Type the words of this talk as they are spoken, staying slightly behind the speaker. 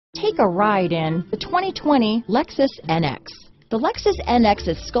Take a ride in the 2020 Lexus NX. The Lexus NX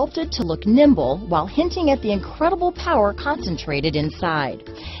is sculpted to look nimble while hinting at the incredible power concentrated inside.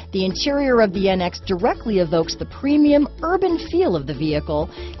 The interior of the NX directly evokes the premium urban feel of the vehicle,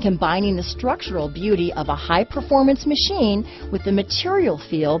 combining the structural beauty of a high-performance machine with the material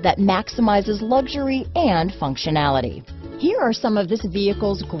feel that maximizes luxury and functionality. Here are some of this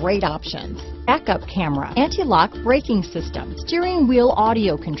vehicle's great options: backup camera, anti-lock braking system, steering wheel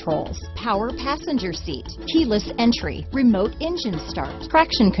audio controls, power passenger seat, keyless entry, remote engine start,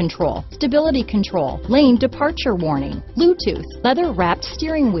 traction control, stability control, lane departure warning, Bluetooth, leather-wrapped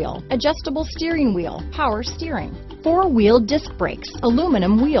steering wheel, adjustable steering wheel, power steering, four-wheel disc brakes,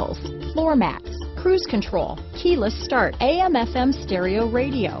 aluminum wheels, floor mats, cruise control, keyless start, AM/FM stereo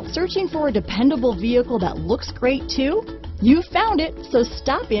radio. Searching for a dependable vehicle that looks great too? You found it, so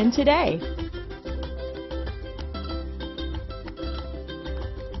stop in today.